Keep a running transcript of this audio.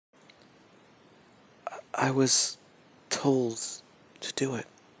I was told to do it.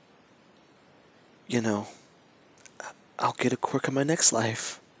 You know, I'll get a quirk in my next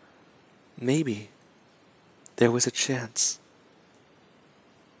life. Maybe. There was a chance.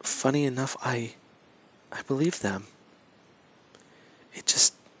 Funny enough, I believed them. It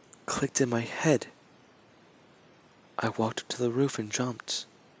just clicked in my head. I walked up to the roof and jumped.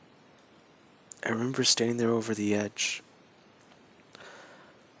 I remember standing there over the edge,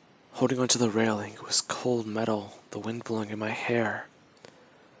 holding onto the railing. It was cold metal, the wind blowing in my hair.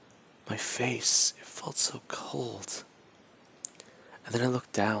 My face, it felt so cold. And then I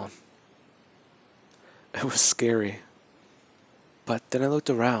looked down. It was scary. But then I looked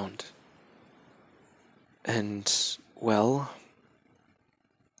around. And, well,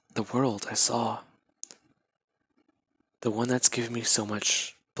 the world I saw. The one that's given me so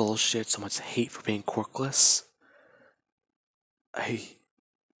much bullshit, so much hate for being quirkless. I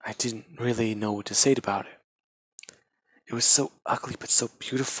I didn't really know what to say about it. It was so ugly but so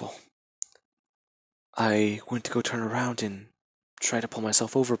beautiful. I went to go turn around and try to pull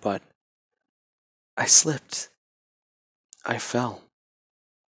myself over, but I slipped. I fell.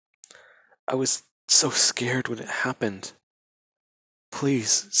 I was so scared when it happened.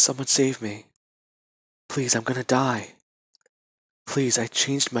 Please, someone save me. Please, I'm gonna die. Please, I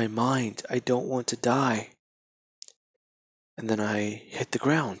changed my mind. I don't want to die. And then I hit the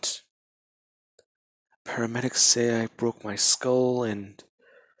ground. Paramedics say I broke my skull and,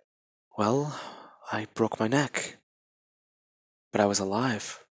 well, I broke my neck. But I was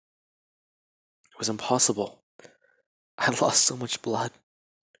alive. It was impossible. I lost so much blood.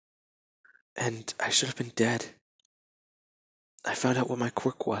 And I should have been dead. I found out what my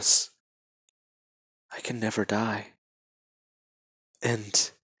quirk was. I can never die.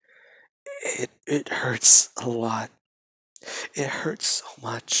 And it hurts a lot. It hurts so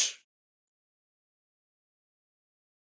much.